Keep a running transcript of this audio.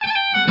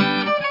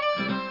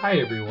Hi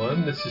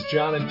everyone, this is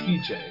John and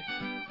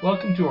TJ.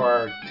 Welcome to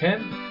our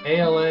 10th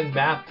ALN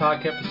Math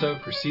Talk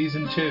episode for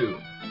Season 2.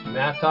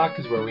 Math Talk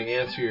is where we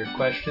answer your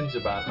questions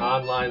about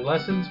online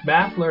lessons,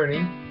 math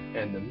learning,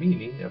 and the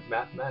meaning of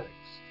mathematics.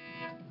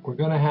 We're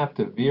going to have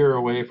to veer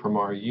away from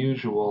our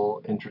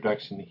usual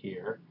introduction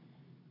here.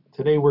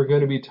 Today we're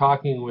going to be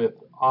talking with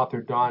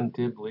author Don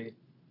Dibley,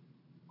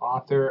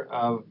 author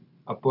of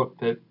a book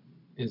that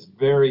is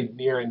very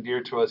near and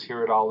dear to us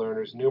here at All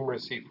Learners,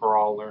 Numeracy for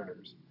All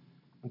Learners.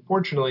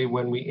 Unfortunately,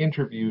 when we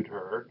interviewed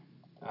her,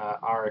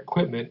 our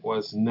equipment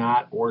was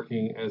not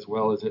working as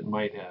well as it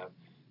might have.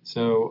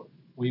 So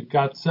we've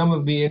got some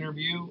of the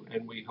interview,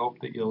 and we hope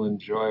that you'll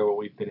enjoy what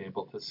we've been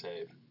able to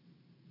save.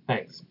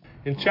 Thanks.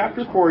 In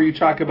Chapter 4, you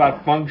talk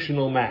about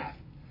functional math,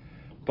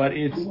 but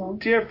it's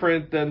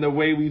different than the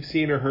way we've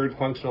seen or heard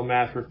functional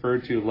math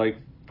referred to, like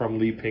from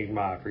Li Ping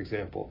Ma, for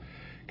example.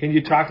 Can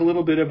you talk a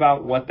little bit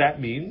about what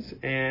that means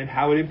and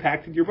how it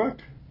impacted your book?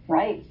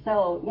 Right.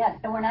 So, yes,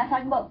 and we're not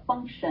talking about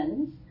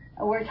functions.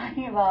 We're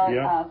talking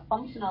about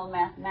functional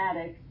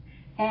mathematics.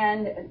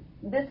 And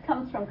this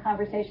comes from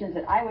conversations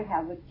that I would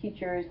have with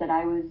teachers that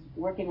I was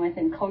working with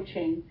and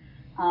coaching,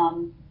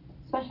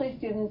 especially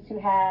students who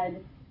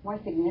had more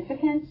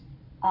significant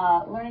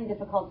learning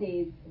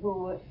difficulties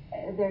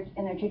and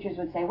their teachers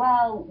would say,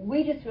 well,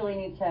 we just really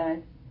need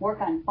to work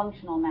on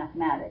functional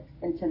mathematics.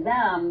 And to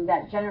them,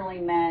 that generally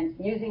meant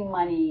using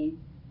money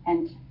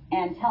and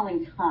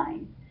telling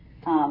time.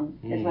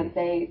 Is what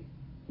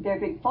their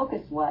big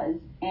focus was.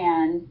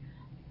 And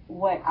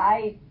what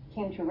I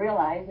came to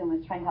realize and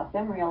was trying to help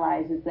them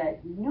realize is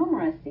that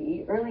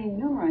numeracy, early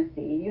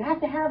numeracy, you have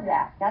to have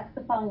that. That's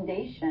the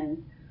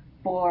foundation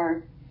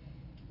for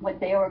what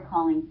they were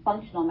calling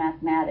functional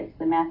mathematics,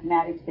 the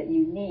mathematics that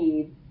you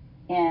need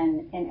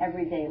in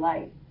everyday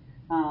life.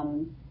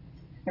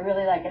 I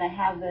really like, and I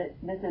have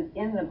this is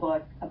in the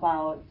book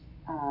about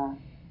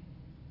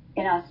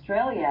in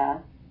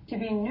Australia, to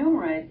be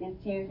numerate is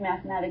to use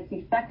mathematics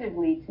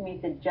effectively to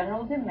meet the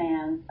general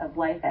demands of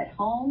life at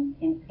home,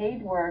 in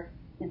paid work,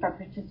 and for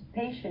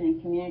participation in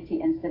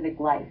community and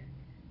civic life.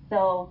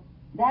 So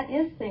that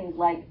is things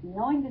like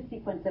knowing the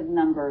sequence of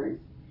numbers,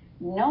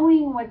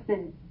 knowing what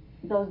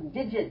those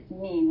digits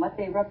mean, what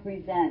they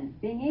represent,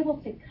 being able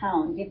to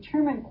count,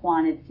 determine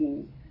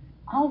quantities,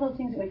 all those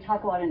things that we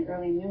talk about in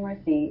early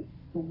numeracy.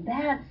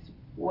 That's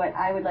what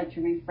I would like to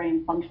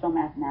reframe functional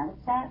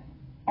mathematics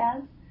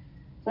as.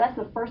 So that's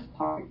the first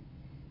part.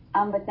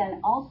 But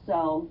then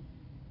also,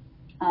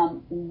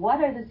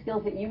 what are the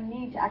skills that you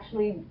need to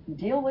actually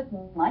deal with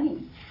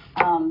money?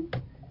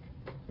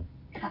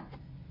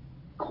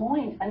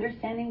 Coins,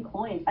 understanding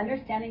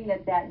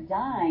that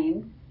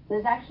dime that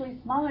is actually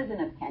smaller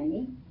than a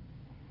penny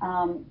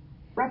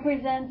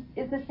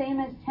is the same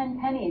as 10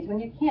 pennies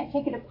when you can't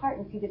take it apart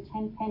and see the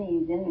 10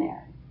 pennies in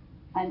there.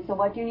 And so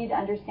what you need to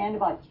understand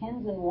about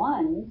tens and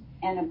ones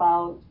and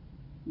about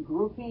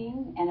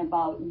grouping and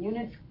about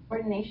units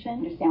coordination,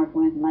 understand we're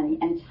going with money,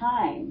 and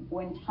time,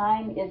 when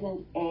time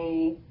isn't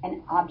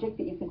an object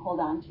that you can hold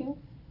on to,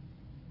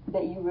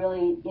 that you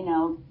really,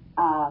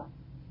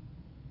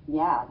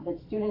 that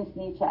students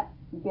need to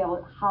be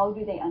able, how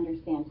do they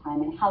understand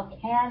time and how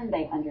can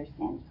they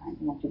understand time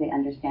and what do they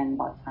understand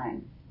about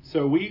time?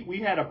 So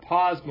we had a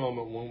pause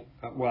moment when,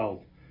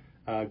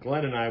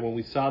 Glenn and I, when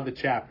we saw the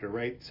chapter,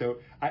 right? So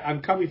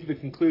I'm coming to the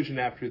conclusion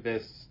after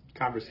this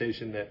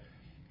conversation that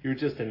you're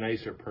just a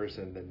nicer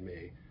person than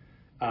me.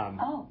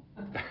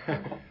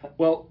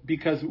 Well,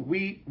 because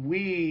we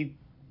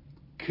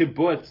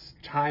kibbutz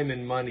time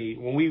and money,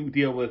 when we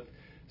deal with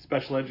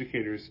special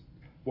educators,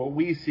 what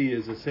we see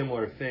is a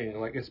similar thing,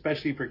 like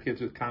especially for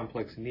kids with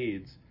complex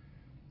needs.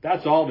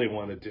 That's all they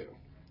want to do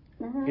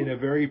in a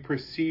very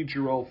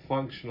procedural,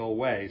 functional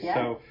way.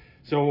 Yeah.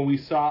 So when we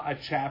saw a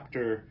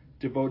chapter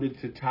devoted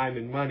to time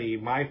and money,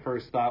 my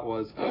first thought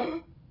was,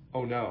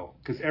 oh no,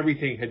 because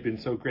everything had been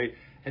so great.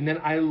 And then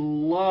I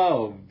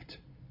loved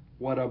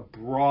what a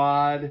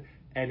broad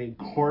and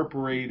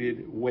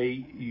incorporated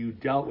way you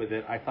dealt with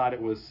it. I thought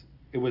it was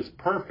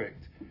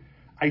perfect.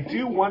 I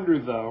do wonder,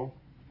 though,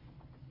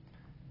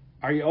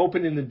 are you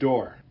opening the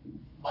door?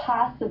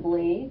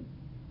 Possibly.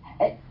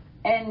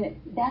 And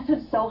that's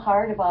what's so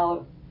hard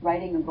about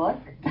writing a book.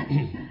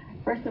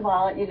 First of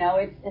all,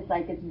 it's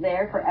like it's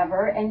there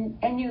forever, and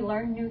you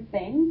learn new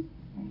things.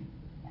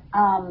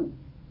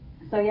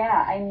 So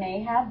yeah, I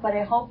may have, but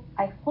I hope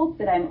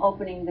that I'm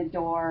opening the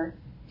door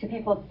to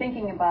people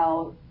thinking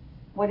about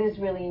what is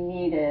really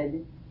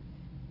needed.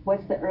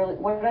 What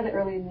are the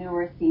early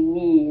numeracy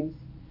needs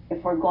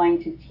if we're going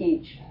to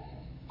teach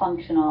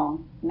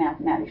functional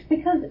mathematics?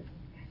 Because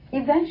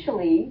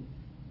eventually,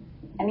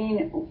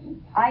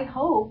 I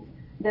hope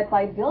that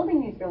by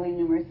building these early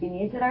numeracy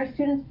needs, that more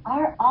students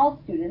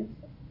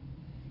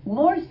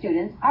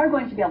are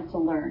going to be able to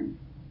learn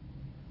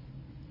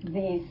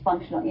these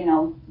functional,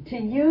 to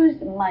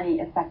use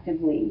money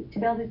effectively, to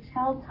be able to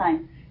tell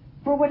time,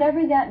 for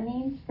whatever that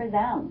means for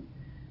them.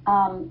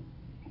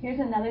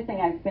 Here's another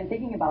thing I've been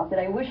thinking about that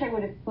I wish I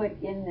would have put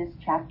in this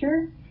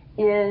chapter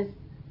is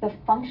the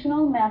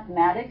functional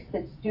mathematics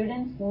that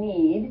students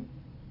need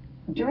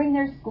during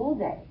their school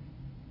day.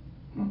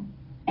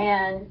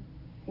 And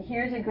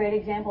here's a great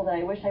example that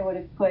I wish I would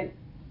have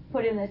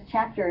put in this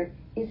chapter,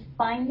 is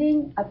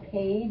finding a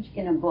page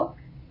in a book.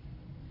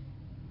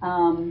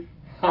 When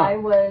I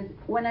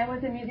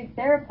was a music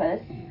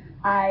therapist,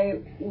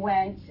 I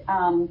went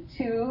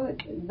to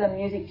the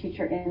music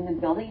teacher in the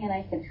building, and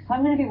I said, so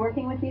I'm going to be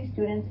working with these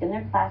students in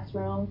their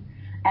classroom,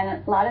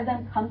 and a lot of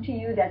them come to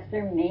you. That's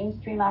their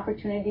mainstream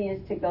opportunity,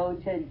 is to go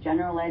to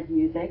general ed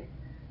music.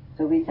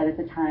 So we said at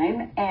the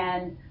time,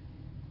 and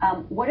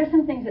what are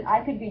some things that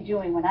I could be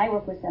doing when I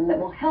work with them that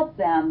will help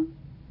them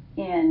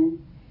in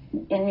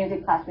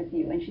music class with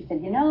you? And she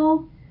said,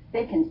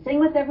 they can sing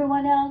with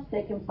everyone else,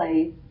 they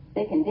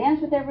can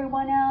dance with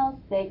everyone else,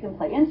 they can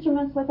play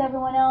instruments with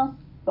everyone else,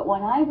 but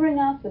when I bring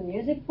out the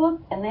music book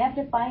and they have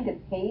to find a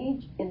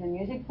page in the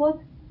music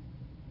book,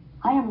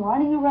 I am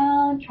running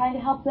around trying to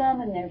help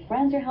them, and their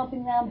friends are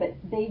helping them, but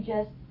they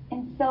just,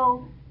 and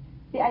so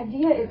the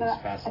idea is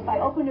that if I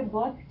open a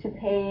book to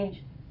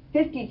page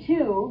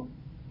 52,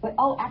 but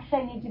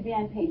actually I need to be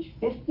on page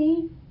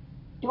 50,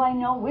 do I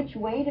know which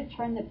way to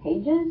turn the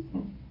pages?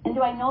 And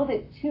do I know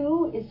that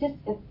 2 is just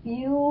a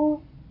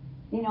few,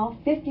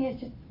 50 is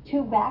just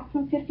 2 back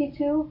from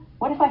 52?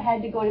 What if I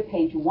had to go to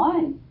page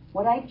 1?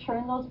 Would I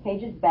turn those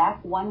pages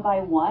back one by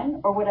one,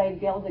 or would I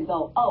be able to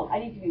go, I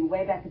need to be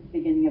way back at the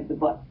beginning of the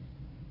book?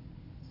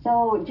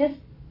 So just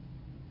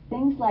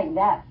things like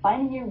that,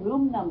 finding your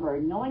room number,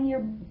 knowing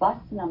your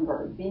bus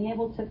number, being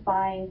able to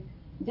find,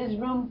 does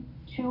room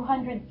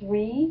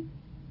 203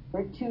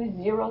 or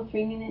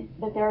 203 mean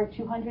that there are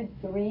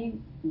 203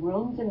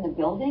 rooms in the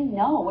building?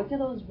 No. What do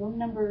those room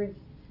numbers,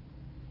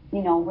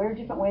 what are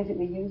different ways that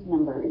we use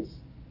numbers?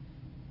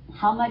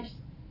 How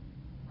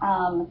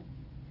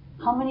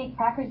many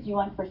crackers do you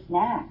want for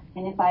snack?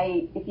 And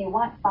if you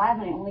want 5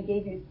 and I only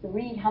gave you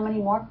 3, how many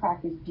more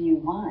crackers do you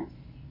want?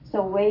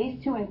 So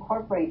ways to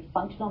incorporate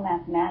functional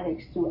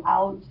mathematics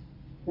throughout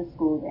the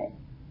school day.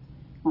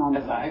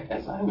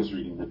 As I was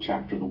reading the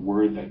chapter, the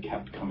word that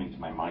kept coming to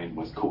my mind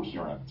was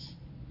coherence.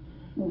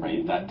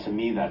 Right? That, to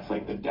me, that's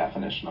like the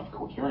definition of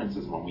coherence,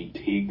 is when we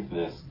take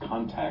this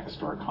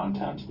context or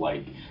content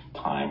like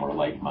time or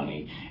like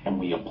money and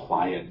we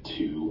apply it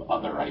to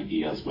other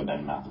ideas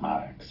within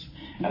mathematics.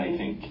 And I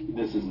think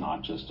this is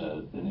not just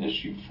an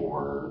issue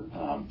for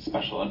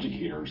special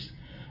educators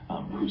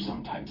who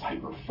sometimes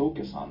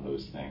hyper-focus on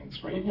those things,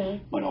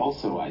 right? But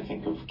also I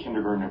think of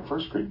kindergarten and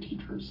first grade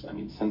teachers. I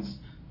mean, since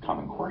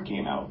Common Core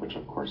came out, which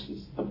of course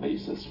is the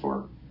basis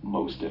for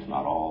most, if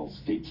not all,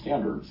 state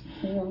standards,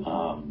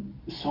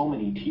 so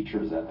many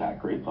teachers at that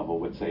grade level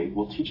would say,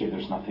 well, TJ,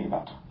 there's nothing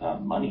about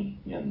money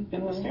in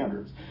the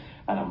standards.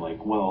 And I'm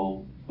like,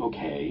 well,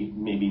 okay,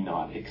 maybe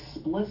not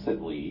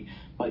explicitly,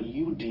 but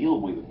you deal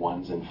with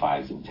 1s and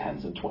 5s and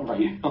 10s and 20s,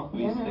 right? All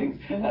these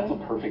things. That's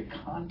a perfect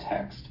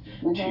context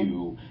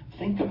to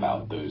think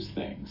about those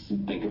things.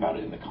 Think about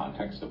it in the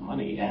context of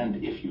money.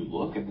 And if you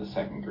look at the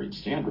second grade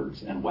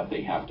standards and what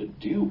they have to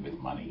do with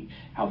money,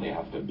 how they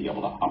have to be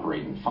able to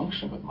operate and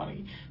function with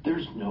money,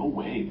 there's no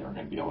way they're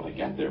going to be able to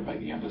get there by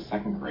the end of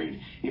second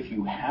grade if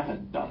you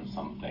haven't done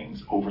some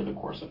things over the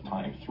course of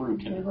time through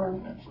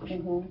kindergarten and first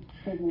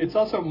grade. It's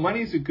also,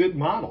 money's a good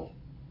model,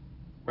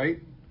 right?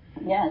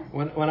 Yes.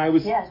 When I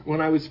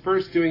was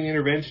first doing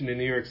intervention in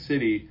New York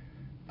City,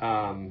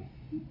 I'm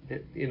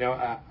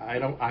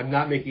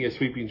not making a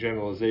sweeping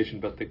generalization,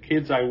 but the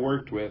kids I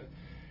worked with,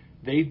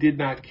 they did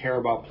not care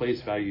about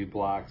place value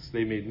blocks.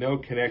 They made no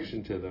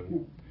connection to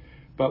them.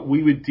 But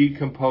we would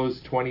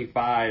decompose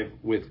 25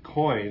 with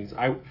coins.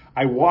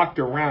 I walked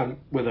around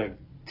with a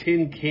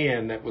tin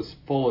can that was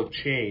full of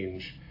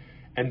change,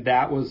 and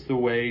that was the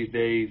way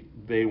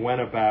they went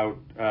about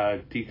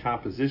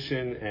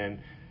decomposition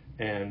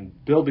and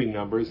building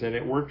numbers, and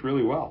it worked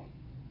really well.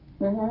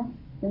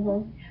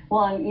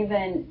 Well, and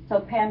even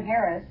so, Pam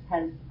Harris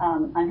has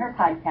on her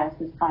podcast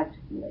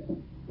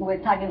we're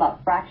talking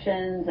about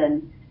fractions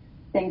and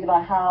things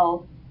about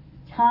how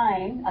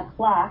time, a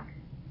clock,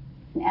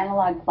 an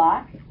analog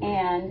clock,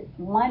 and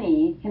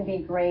money can be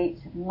great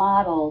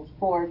models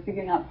for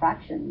figuring out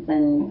fractions.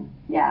 And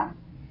yeah,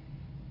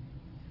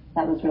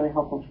 that was really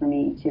helpful for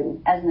me too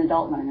as an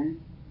adult learner.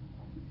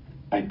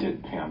 I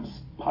did Pam's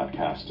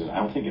podcast, and I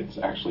don't think it's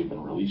actually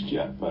been released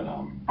yet, but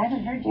I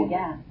haven't heard you.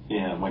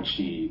 Yeah, when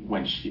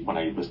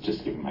I was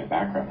just giving my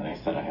background and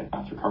I said I had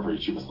math recovery,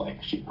 she was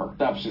like, she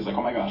perked up. She's like,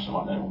 oh my gosh, I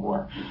want to know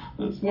more.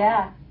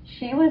 Yeah,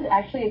 she was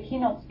actually a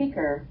keynote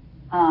speaker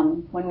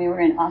when we were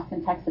in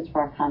Austin, Texas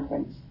for our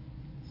conference.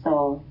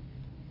 So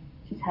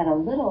she's had a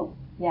little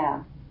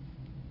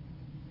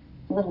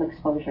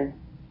exposure.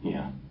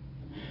 Yeah.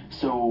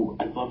 So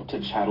I'd love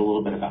to chat a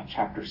little bit about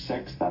Chapter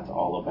 6. That's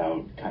all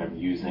about kind of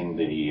using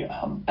the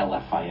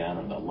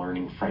LFIN, or the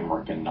Learning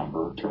Framework and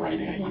Number, to write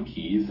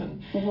IEPs.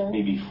 And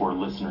maybe for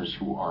listeners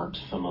who aren't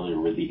familiar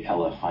with the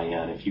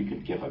LFIN, if you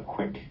could give a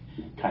quick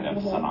kind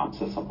of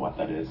synopsis of what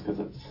that is, because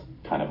it's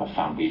kind of a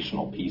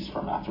foundational piece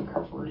for math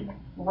recovery.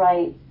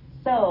 Right.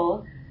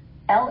 So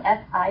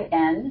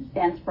LFIN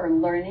stands for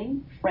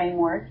Learning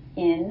Framework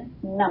in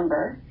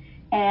Number.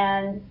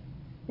 And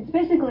It's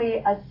basically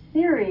a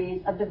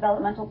series of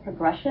developmental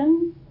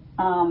progressions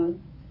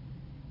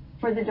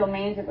for the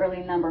domains of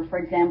early number. For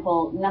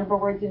example, number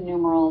words and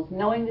numerals,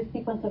 knowing the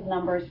sequence of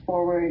numbers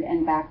forward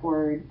and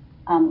backward.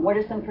 What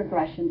are some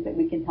progressions that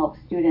we can help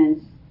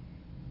students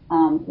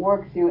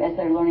work through as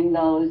they're learning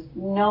those,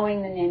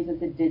 knowing the names of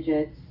the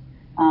digits,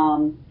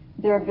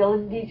 their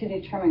ability to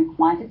determine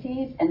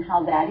quantities and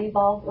how that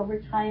evolves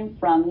over time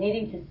from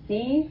needing to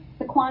see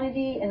the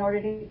quantity in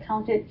order to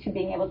count it to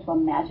being able to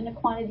imagine a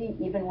quantity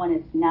even when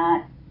it's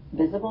not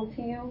visible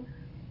to you,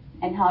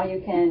 and how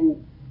you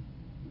can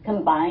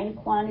combine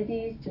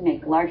quantities to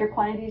make larger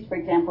quantities. For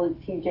example,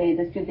 TJ,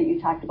 the student that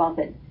you talked about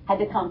that had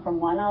to count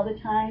from one all the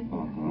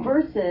time,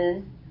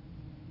 versus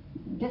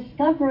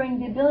discovering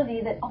the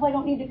ability that, I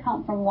don't need to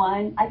count from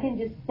one. I can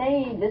just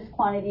say this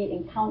quantity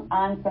and count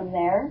on from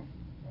there,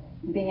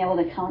 being able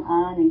to count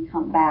on and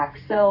count back.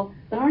 So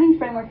the learning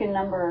framework in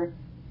number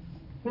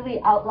really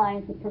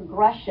outlines the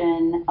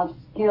progression of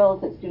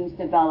skills that students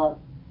develop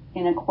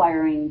in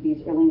acquiring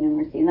these early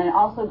numeracy. And then it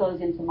also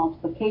goes into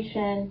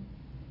multiplication,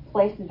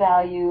 place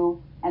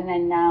value, and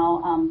then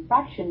now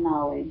fraction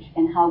knowledge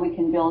and how we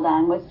can build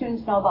on what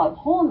students know about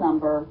whole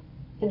number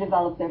to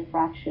develop their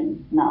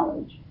fraction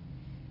knowledge.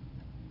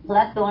 So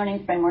that's the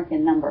learning framework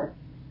in number.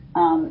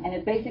 And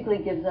it basically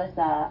gives us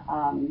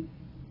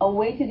a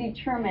way to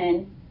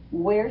determine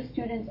where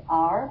students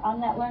are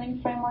on that learning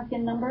framework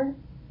in number,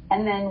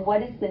 and then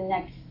what is the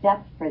next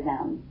step for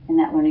them in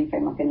that learning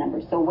framework in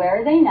number. So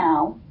where are they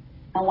now,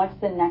 and what's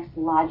the next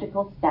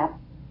logical step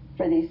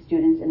for these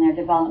students in their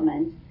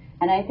development?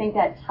 And I think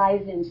that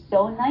ties in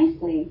so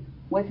nicely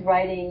with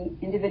writing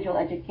individual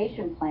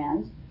education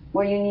plans,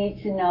 where you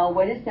need to know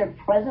what is their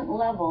present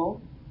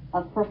level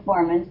of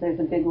performance. There's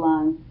a big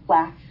long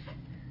flash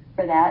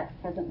for that,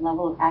 present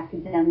level of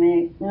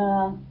academic.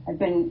 I've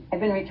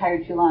been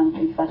retired too long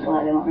from special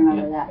ed, I don't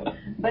remember that.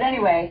 But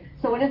anyway,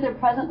 so what is their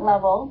present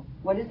level?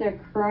 What is their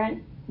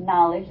current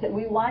knowledge that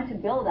we want to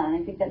build on?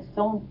 I think that's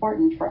so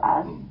important for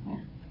us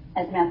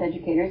as math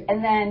educators.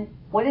 And then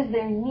what is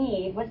their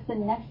need? What's the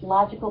next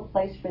logical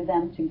place for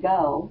them to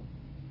go?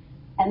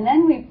 And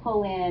then we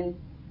pull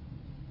in,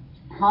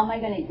 how am I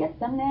going to get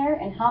them there?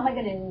 And how am I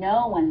going to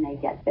know when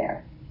they get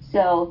there?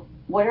 So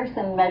what are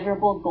some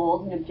measurable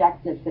goals and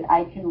objectives that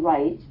I can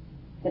write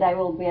that I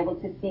will be able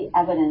to see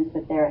evidence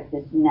that they're at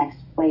this next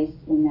place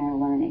in their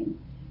learning?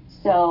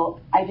 So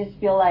I just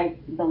feel like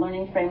the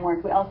learning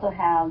framework, we also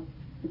have,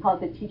 we call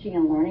it the teaching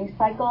and learning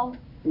cycle.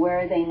 Where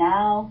are they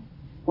now?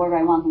 Where do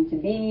I want them to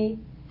be?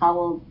 How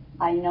will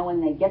I know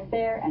when they get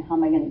there, and how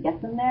am I going to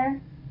get them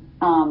there?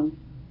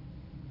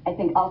 I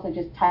think also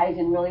just ties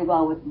in really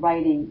well with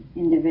writing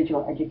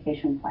individual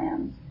education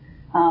plans.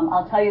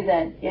 I'll tell you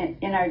that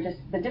in our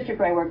the district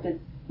where I worked is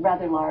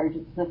rather large.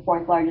 It's the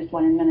fourth largest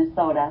one in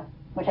Minnesota,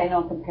 which I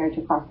know compared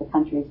to across the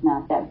country is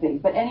not that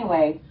big. But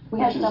anyway, we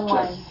had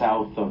someone just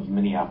south of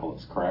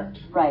Minneapolis, correct?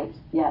 Right.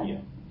 Yes.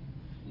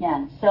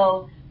 Yeah.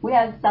 So we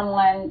had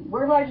someone.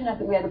 We're large enough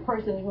that we had a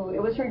person who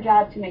it was her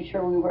job to make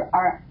sure we were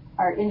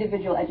our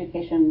individual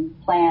education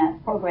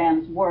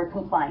programs were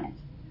compliant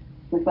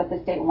with what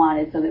the state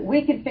wanted, so that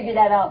we could figure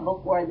that out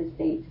before the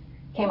state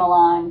came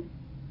along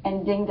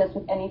and dinged us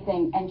with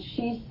anything. And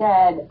she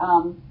said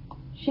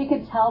she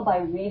could tell by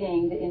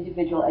reading the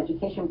individual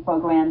education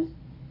programs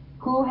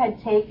who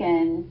had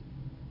taken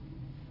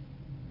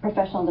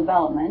professional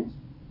development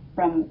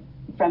from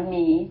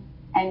me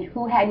and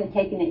who hadn't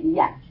taken it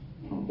yet,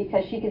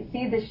 because she could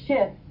see the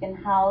shift in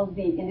how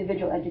the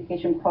individual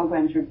education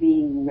programs were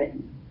being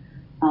written.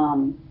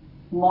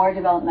 More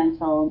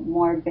developmental,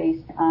 more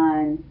based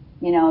on,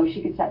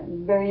 she could set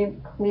very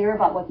clear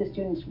about what the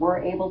students were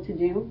able to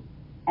do,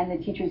 and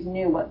the teachers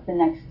knew what the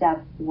next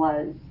step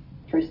was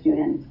for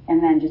students,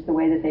 and then just the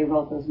way that they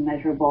wrote those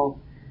measurable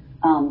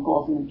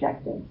goals and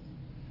objectives.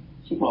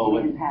 Well,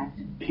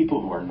 what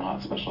people who are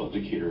not special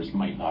educators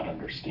might not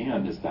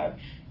understand is that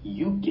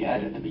you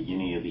get at the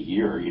beginning of the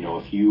year,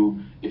 if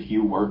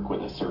you work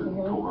with a certain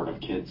cohort of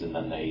kids and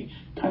then they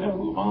kind of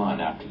move on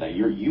after that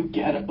year, you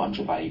get a bunch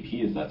of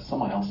IEPs that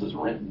someone else has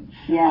written.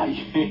 Yeah. I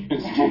used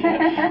to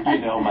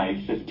get,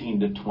 my 15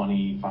 to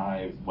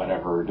 25,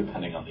 whatever,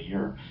 depending on the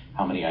year,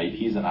 how many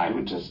IEPs,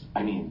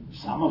 and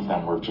some of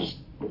them were just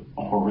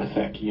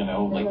horrific,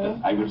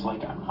 I was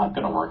like, I'm not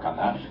going to work on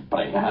that, but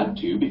I had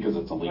to because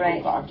it's a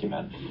legal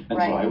document, and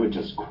so I would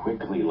just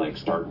quickly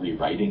start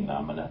rewriting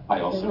them, and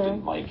I also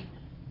didn't like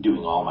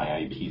doing all my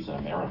IEPs in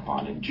a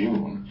marathon in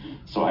June,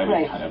 so I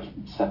would kind of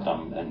set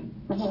them and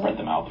spread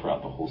them out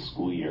throughout the whole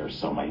school year,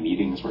 so my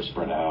meetings were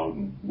spread out,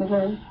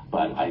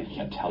 but I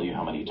can't tell you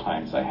how many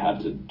times I had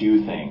to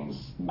do things,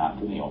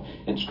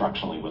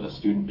 instructionally with a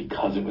student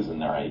because it was in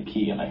their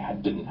IEP, and I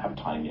didn't have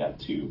time yet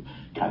to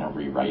kind of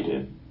rewrite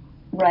it.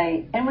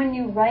 Right. And when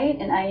you write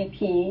an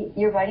IEP,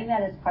 you're writing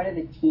that as part of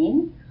a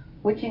team,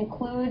 which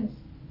includes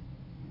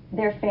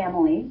their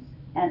families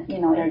and,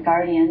 their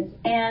guardians.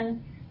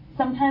 And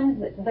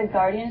sometimes the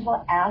guardians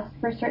will ask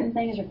for certain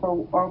things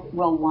or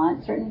will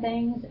want certain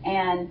things.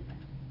 And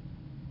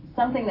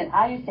something that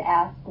I used to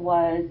ask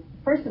was,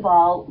 first of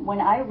all, when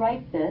I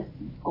write this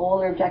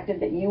goal or objective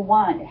that you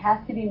want, it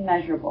has to be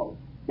measurable.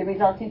 The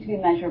results need to be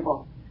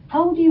measurable.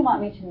 How do you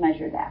want me to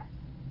measure that?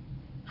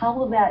 How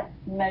will that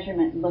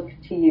measurement look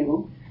to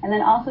you? And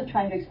then also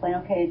trying to explain,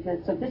 okay,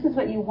 so if this is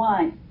what you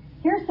want,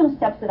 here are some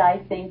steps that I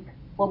think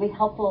will be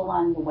helpful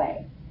along the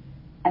way.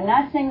 I'm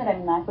not saying that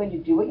I'm not going to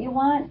do what you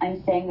want.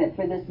 I'm saying that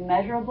for this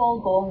measurable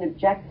goal and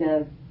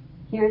objective,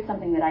 here's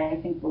something that I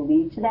think will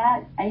lead to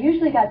that. I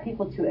usually got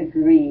people to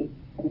agree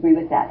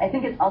with that. I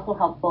think it's also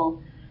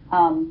helpful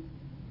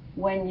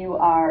when you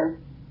are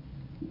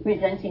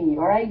presenting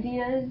your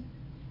ideas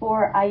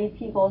for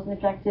IEP goals and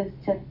objectives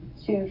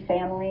to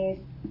families,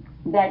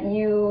 that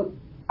you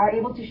are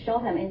able to show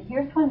them, and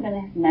here's how I'm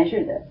going to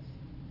measure this.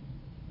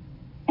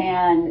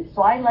 And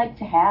so I like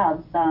to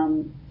have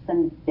some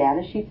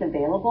data sheets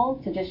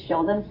available to just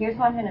show them, here's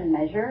how I'm going to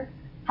measure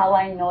how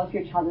I know if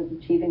your child is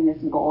achieving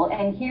this goal,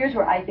 and here's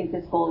where I think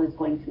this goal is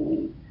going to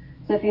lead.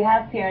 So if you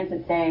have parents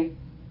that say,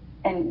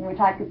 and we're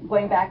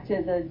going back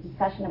to the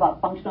discussion about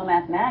functional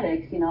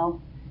mathematics,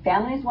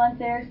 families want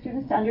their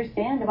students to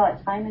understand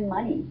about time and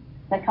money.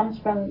 That comes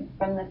from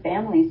the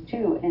families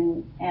too,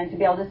 and to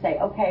be able to say,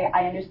 okay,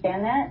 I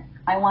understand that,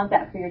 I want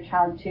that for your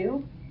child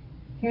too.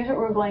 Here's what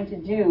we're going to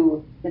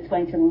do that's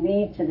going to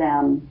lead to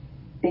them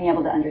being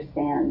able to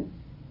understand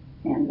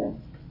this.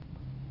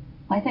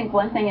 I think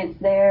one thing is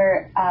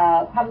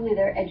probably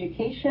their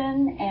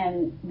education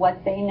and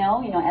what they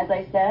know. As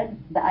I said,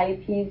 the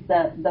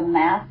IEPs, the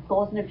math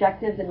goals and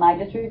objectives in my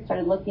district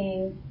started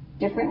looking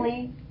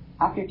differently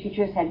after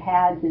teachers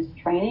had this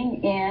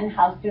training in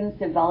how students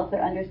develop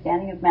their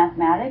understanding of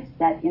mathematics.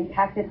 That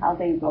impacted how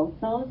they wrote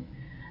those.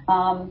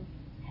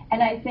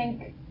 And I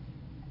think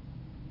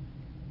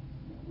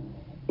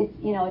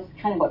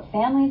it's kind of what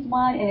families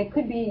want, and it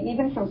could be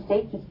even from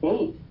state to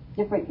state,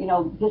 different,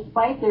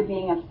 despite there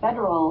being a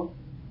federal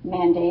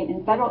mandate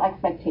and federal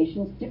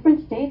expectations,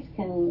 different states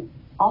can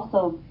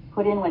also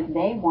put in what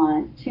they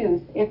want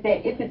too. If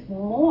it's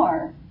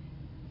more,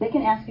 they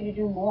can ask you to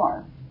do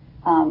more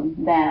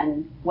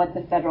than what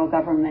the federal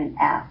government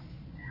asks.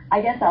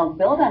 I guess I'll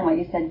build on what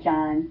you said,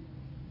 John,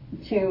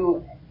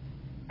 to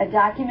a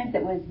document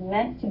that was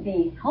meant to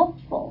be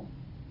helpful,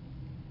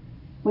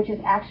 which has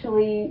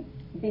actually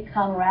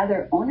become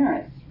rather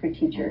onerous for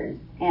teachers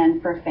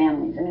and for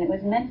families. I mean, it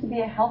was meant to be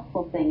a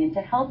helpful thing and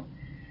to help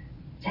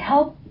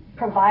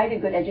provide a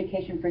good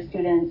education for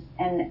students,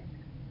 and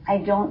I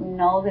don't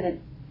know that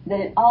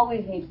it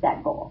always meets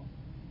that goal.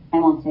 I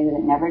won't say that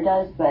it never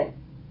does, but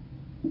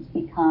it's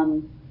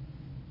become,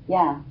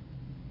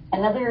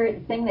 another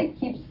thing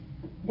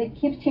that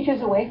keeps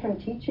teachers away from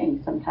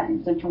teaching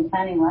sometimes and from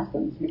planning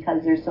lessons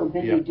because they're so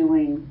busy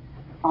doing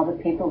all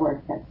the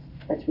paperwork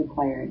that's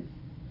required.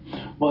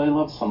 Well, I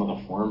love some of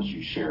the forms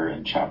you share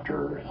in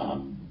chapter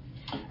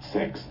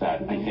 6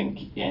 that I think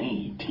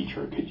any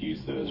teacher could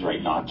use those,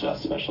 right? Not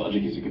just special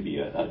educators. It could be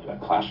a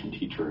classroom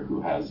teacher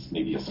who has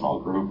maybe a small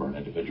group or an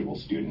individual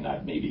student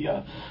at maybe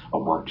a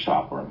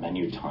workshop or a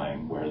menu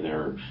time where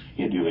they're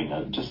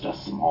doing just a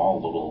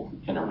small little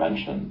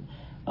intervention.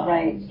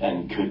 Right.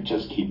 And could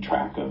just keep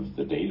track of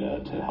the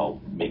data to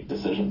help make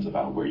decisions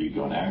about where you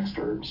go next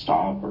or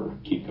stop or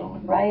keep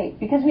going. Right,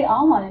 because we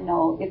all want to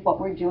know if what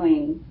we're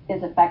doing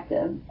is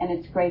effective, and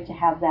it's great to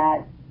have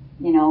that,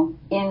 in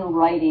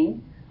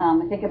writing.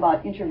 I think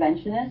about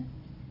interventionists,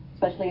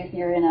 especially if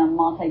you're in a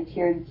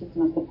multi-tiered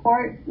system of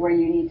support where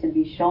you need to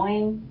be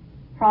showing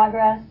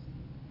progress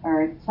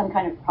or some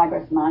kind of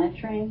progress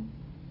monitoring.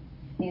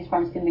 These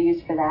forms can be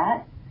used for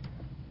that.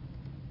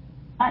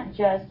 Not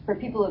just for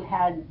people who've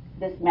had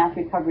this math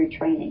recovery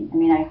training. I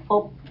mean, I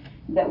hope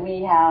that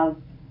we have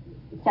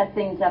set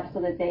things up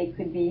so that they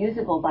could be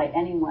usable by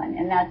anyone.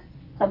 And that's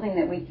something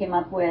that we came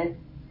up with,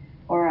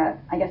 or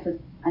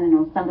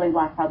assembly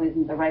block probably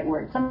isn't the right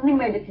word. Something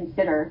we had to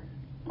consider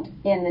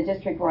in the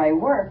district where I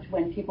worked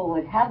when people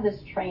would have this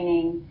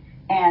training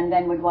and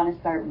then would want to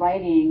start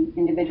writing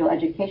individual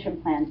education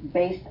plans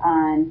based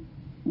on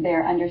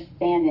their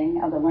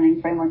understanding of the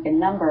learning framework and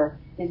number.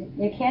 Is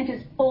you can't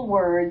just pull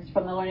words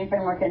from the learning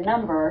framework and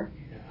number.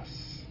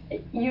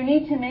 You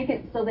need to make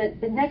it so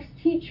that the next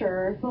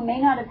teacher who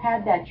may not have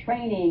had that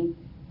training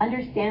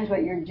understands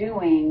what you're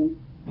doing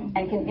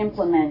and can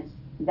implement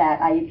that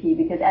IEP.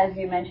 Because as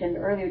you mentioned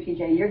earlier,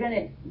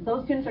 TJ,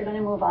 those students are going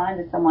to move on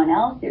to someone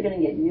else. You're going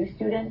to get new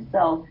students.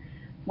 So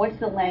what's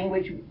the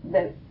language,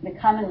 the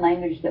common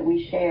language that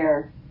we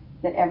share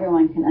that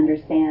everyone can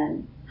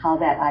understand how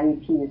that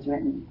IEP is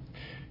written?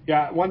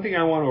 Yeah, one thing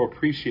I want to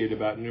appreciate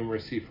about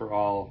Numeracy for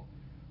All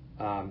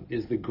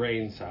is the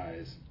grain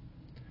size.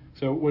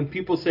 So when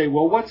people say,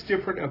 well, what's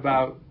different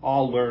about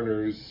all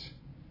learners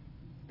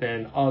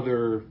than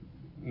other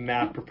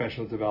math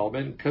professional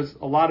development? Because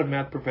a lot of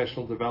math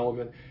professional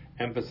development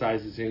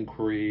emphasizes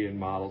inquiry and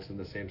models and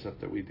the same stuff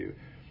that we do.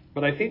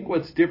 But I think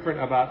what's different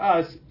about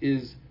us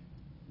is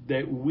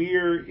that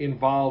we're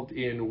involved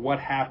in what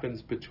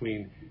happens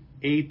between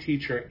a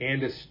teacher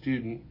and a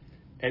student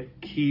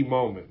at key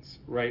moments,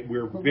 right?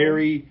 We're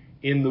very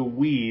in the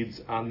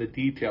weeds on the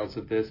details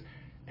of this.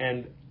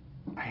 And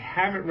I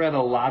haven't read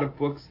a lot of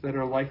books that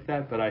are like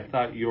that, but I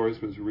thought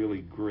yours was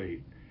really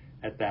great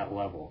at that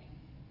level.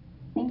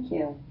 Thank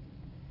you.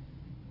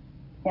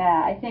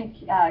 Yeah, I think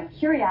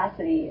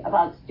curiosity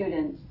about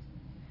students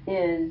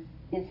is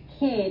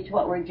key to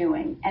what we're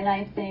doing. And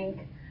I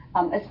think,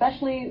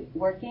 especially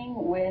working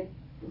with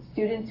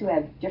students who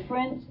have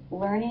different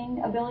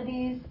learning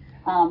abilities,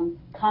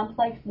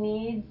 complex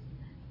needs,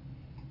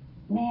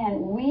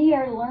 man, we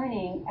are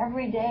learning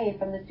every day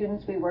from the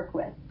students we work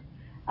with.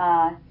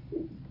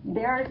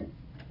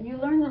 You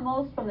learn the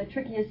most from the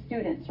trickiest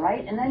students,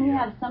 right? And then you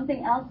have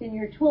something else in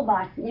your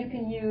toolbox that you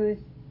can use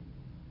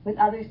with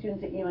other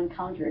students that you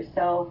encounter.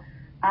 So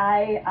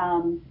I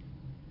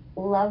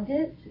loved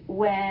it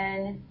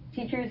when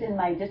teachers in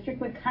my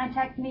district would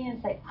contact me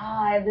and say,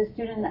 I have this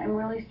student that I'm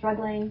really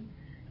struggling.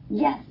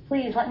 Yes,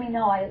 please let me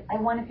know. I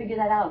want to figure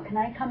that out. Can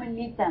I come and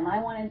meet them? I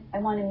want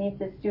to meet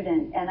this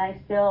student. And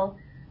I still,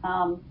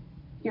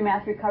 through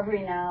Math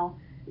Recovery now,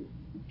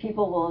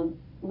 people will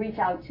reach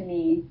out to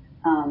me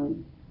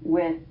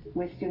with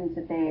students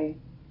that they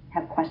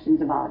have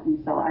questions about.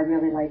 And so I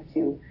really like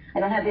to, I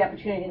don't have the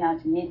opportunity now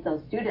to meet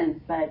those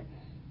students, but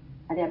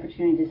I have the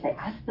opportunity to say,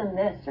 ask them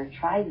this or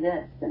try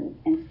this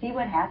and see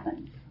what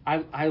happens.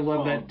 I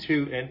love that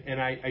too.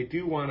 And I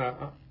do want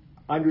to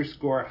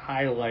underscore,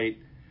 highlight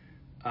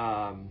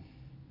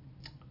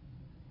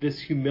this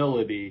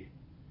humility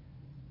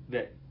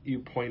that you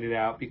pointed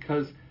out,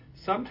 because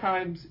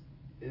sometimes,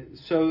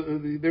 so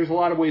there's a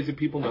lot of ways that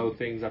people know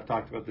things. I've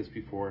talked about this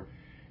before.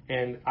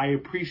 And I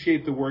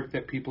appreciate the work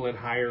that people in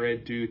higher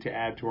ed do to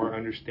add to our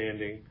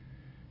understanding.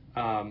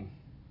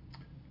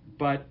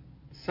 But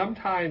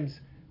sometimes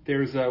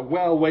there's a,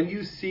 well, when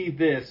you see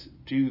this,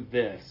 do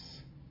this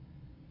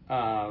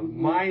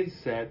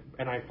mindset,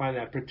 and I find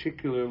that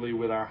particularly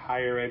with our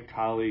higher ed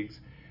colleagues.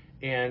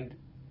 And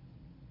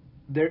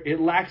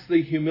it lacks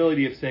the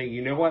humility of saying,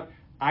 you know what,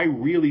 I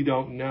really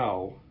don't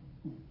know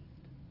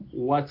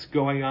what's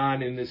going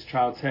on in this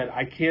child's head.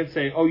 I can't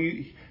say,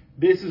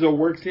 this is a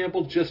work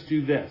sample, just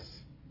do this.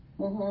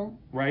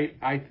 Right?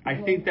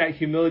 I think that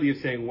humility of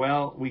saying,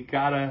 well, we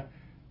got to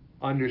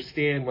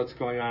understand what's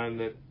going on in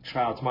the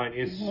child's mind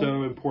is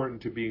so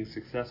important to being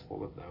successful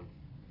with them.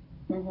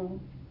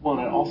 Well,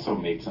 and it also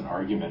makes an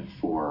argument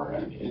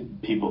for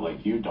people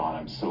like you, Dawn.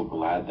 I'm so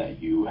glad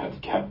that you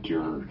have kept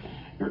your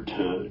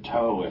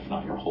toe, if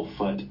not your whole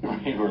foot,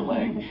 right, or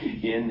leg,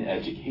 in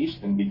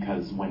education,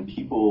 because when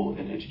people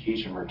in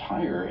education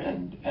retire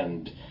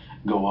and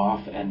go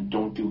off and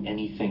don't do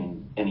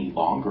anything any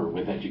longer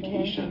with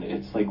education,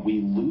 it's like we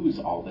lose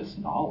all this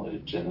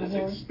knowledge and this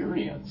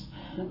experience.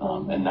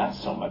 And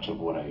that's so much of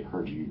what I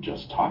heard you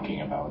just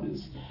talking about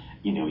is,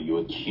 you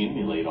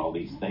accumulate all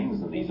these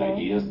things and these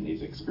ideas and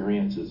these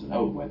experiences, and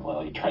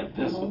I tried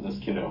this with this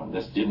kiddo and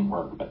this didn't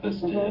work, but this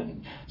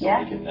did. So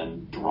I can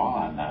then draw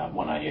on that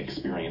when I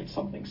experience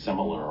something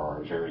similar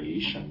or a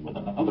variation with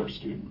another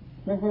student.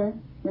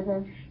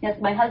 Yes,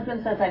 my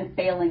husband says I'm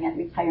failing at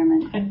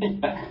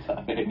retirement. Yes,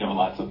 I know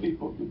lots of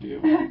people who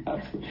do.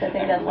 Absolutely.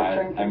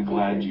 I'm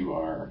glad you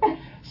are.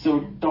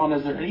 So, Dawn,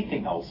 is there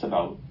anything else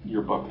about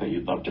your book that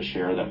you'd love to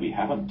share that we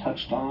haven't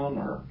touched on,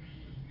 or?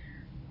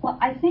 Well,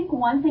 I think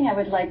one thing I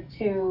would like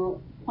to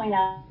point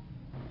out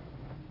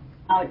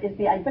is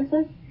the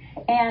differences.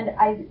 And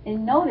I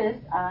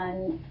noticed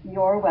on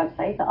your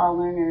website, the All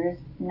Learners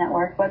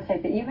Network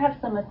website, that you have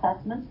some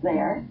assessments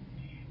there.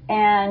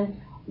 And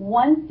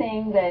one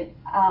thing that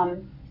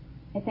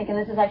I think, and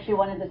this is actually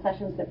one of the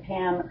sessions that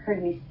Pam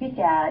heard me speak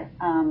at,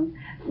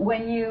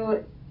 when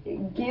you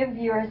give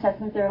your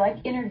assessments, they're like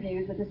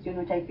interviews with a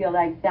student, which I feel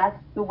like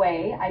that's the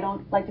way. I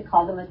don't like to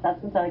call them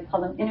assessments, I like to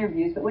call them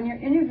interviews. But when you're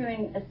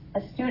interviewing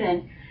a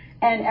student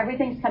and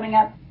everything's coming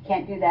up,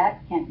 can't do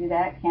that, can't do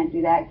that, can't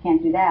do that,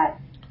 can't do that,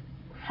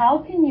 how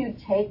can you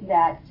take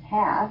that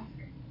task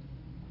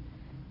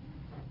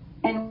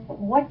and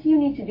what do you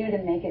need to do to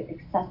make it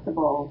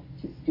accessible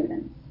to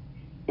students?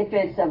 If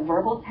it's a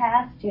verbal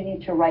task, do you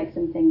need to write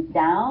some things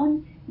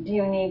down? Do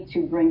you need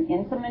to bring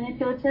in some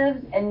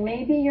manipulatives? And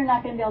maybe you're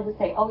not going to be able to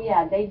say, oh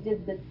yeah, they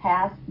did this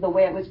task the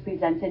way it was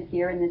presented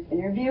here in this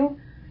interview.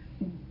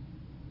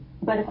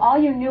 But if all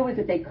you knew was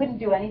that they couldn't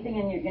do anything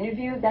in your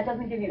interview, that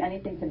doesn't give you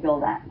anything to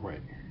build on. Right.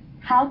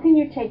 How can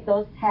you take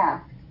those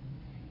tasks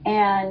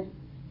and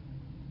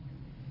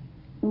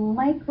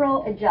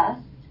micro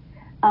adjust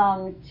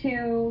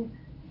to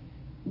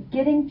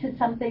getting to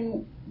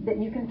something that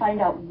you can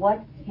find out what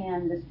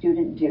can the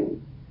student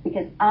do?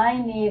 Because I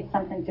need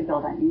something to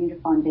build on. You need a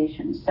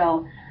foundation.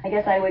 So I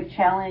guess I would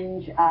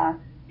challenge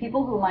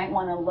people who might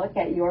want to look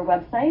at your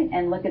website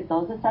and look at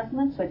those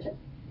assessments, which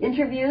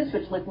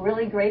look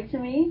really great to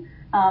me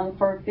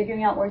for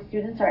figuring out where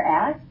students are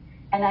at.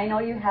 And I know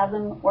you have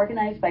them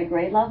organized by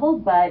grade level,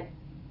 but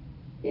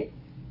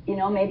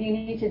maybe you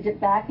need to dip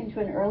back into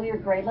an earlier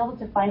grade level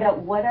to find out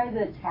what are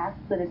the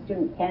tasks that a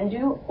student can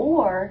do.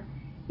 Or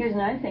here's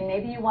another thing,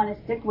 maybe you want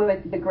to stick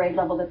with the grade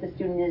level that the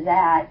student is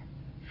at.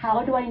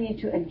 How do I need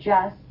to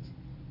adjust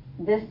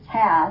this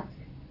task,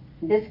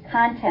 this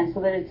content,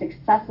 so that it's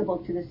accessible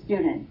to the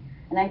student?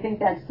 And I think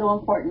that's so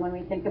important when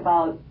we think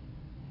about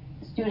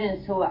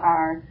students who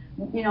are,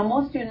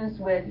 most students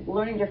with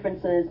learning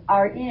differences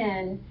are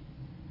in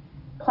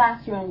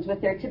classrooms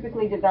with their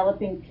typically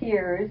developing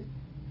peers,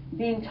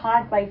 being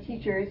taught by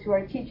teachers who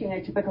are teaching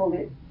their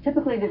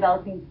typically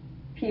developing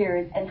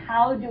peers, and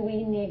how do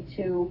we need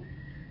to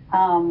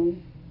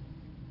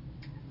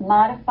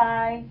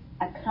modify,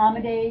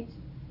 accommodate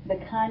the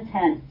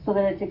content so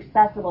that it's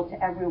accessible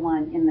to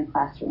everyone in the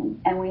classroom.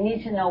 And we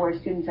need to know where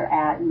students are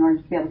at in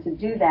order to be able to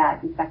do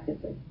that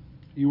effectively.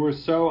 You were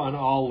so an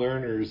all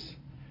learners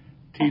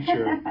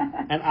teacher.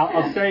 And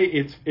I'll say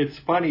it's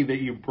funny that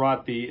you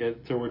brought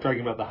so we're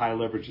talking about the high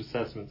leverage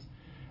assessments.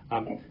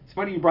 It's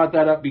funny you brought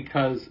that up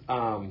because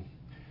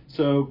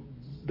so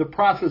the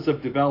process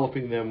of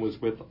developing them was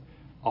with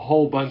a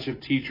whole bunch of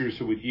teachers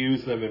who would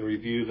use them and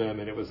review them,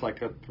 and it was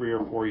like a 3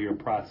 or 4 year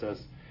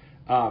process.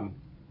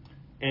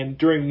 And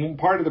during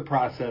part of the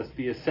process,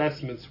 the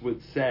assessments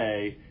would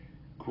say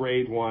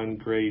grade 1,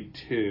 grade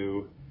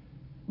 2,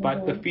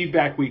 but the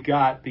feedback we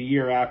got the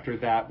year after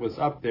that was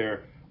up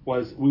there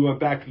was we went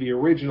back to the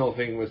original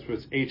thing, which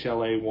was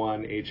HLA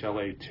 1,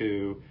 HLA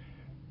 2,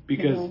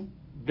 because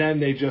then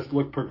they just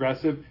looked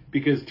progressive,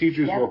 because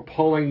teachers were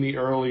pulling the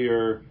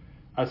earlier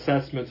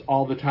assessments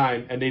all the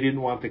time, and they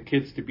didn't want the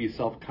kids to be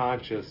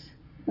self-conscious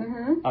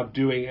of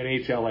doing an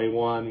HLA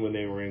 1 when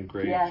they were in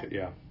grade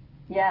 2.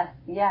 Yes.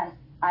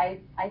 I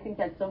think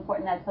that's so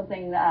important. That's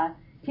something,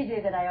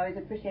 TJ, that I always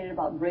appreciated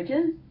about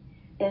Bridges,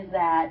 is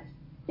that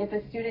if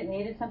a student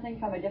needed something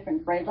from a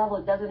different grade level,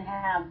 it doesn't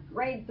have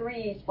grade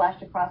 3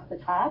 splashed across the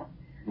top.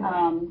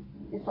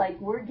 It's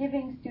like we're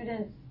giving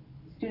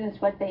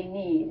students what they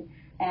need.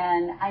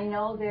 And I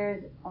know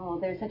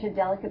there's such a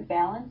delicate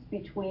balance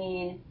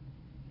between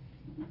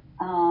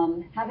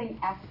having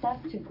access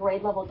to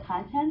grade level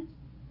content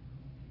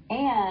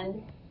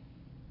and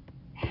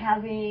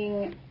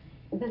having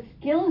the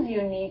skills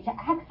you need to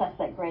access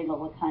that grade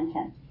level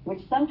content, which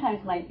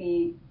sometimes might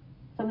be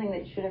something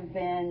that should have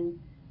been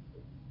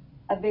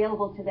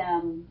available to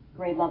them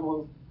grade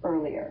levels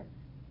earlier.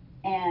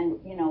 And,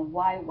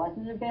 why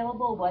wasn't it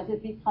available? Was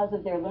it because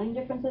of their learning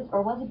differences,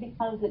 or was it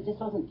because it just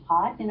wasn't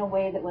taught in a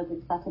way that was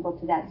accessible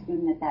to that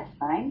student at that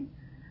time?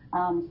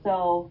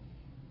 So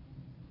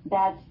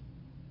that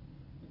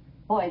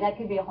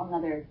could be a whole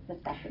nother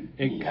discussion.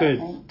 It could.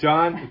 Right?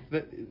 Dawn,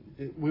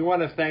 we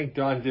want to thank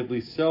Dawn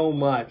Dibley so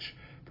much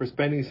for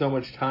spending so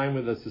much time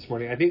with us this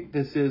morning. I think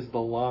this is the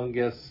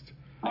longest.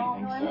 Oh,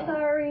 no, I'm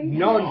sorry.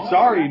 No, I'm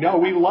sorry. No,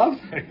 we love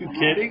it. Are you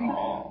kidding?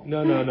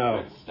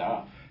 No. Good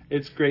stuff.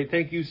 It's great.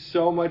 Thank you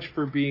so much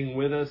for being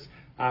with us.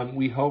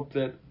 We hope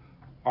that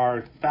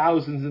our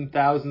thousands and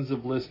thousands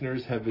of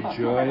listeners have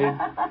enjoyed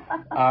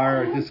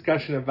our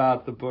discussion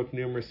about the book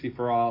Numeracy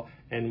for All,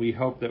 and we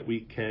hope that we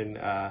can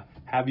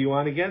have you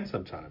on again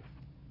sometime.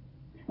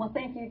 Well,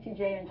 thank you,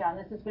 TJ and John.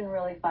 This has been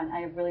really fun. I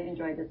have really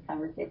enjoyed this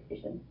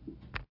conversation.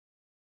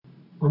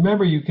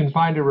 Remember, you can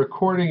find a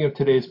recording of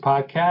today's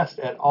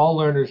podcast at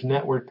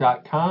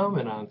alllearnersnetwork.com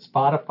and on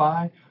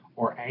Spotify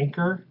or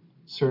Anchor.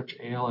 Search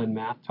ALN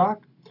Math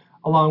Talk,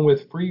 along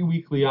with free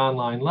weekly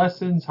online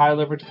lessons, high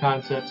leverage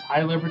concepts,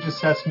 high leverage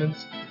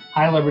assessments,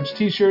 high leverage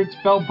t-shirts,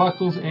 belt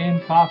buckles,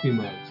 and coffee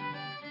mugs.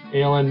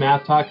 ALN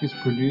Math Talk is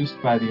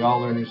produced by the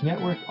All Learners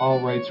Network, all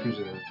rights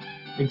reserved.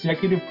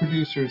 Executive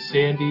producers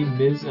Sandy,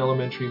 Ms.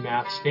 Elementary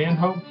Math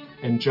Stanhope,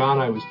 and John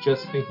I Was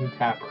Just Thinking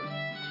Tapper.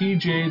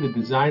 TJ, the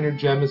designer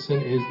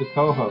Jemison, is the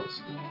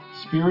co-host.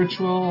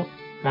 Spiritual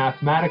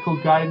mathematical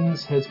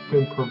guidance has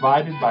been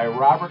provided by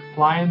Robert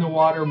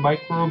Fly-in-the-Water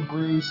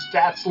Microbrew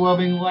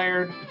Stats-loving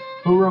Laird,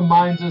 who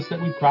reminds us that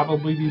we'd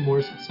probably be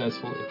more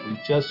successful if we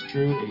just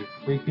drew a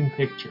freaking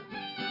picture.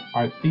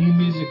 Our theme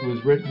music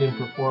was written and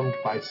performed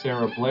by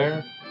Sarah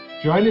Blair.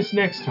 Join us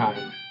next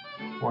time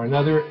for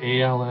another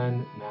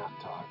ALN Math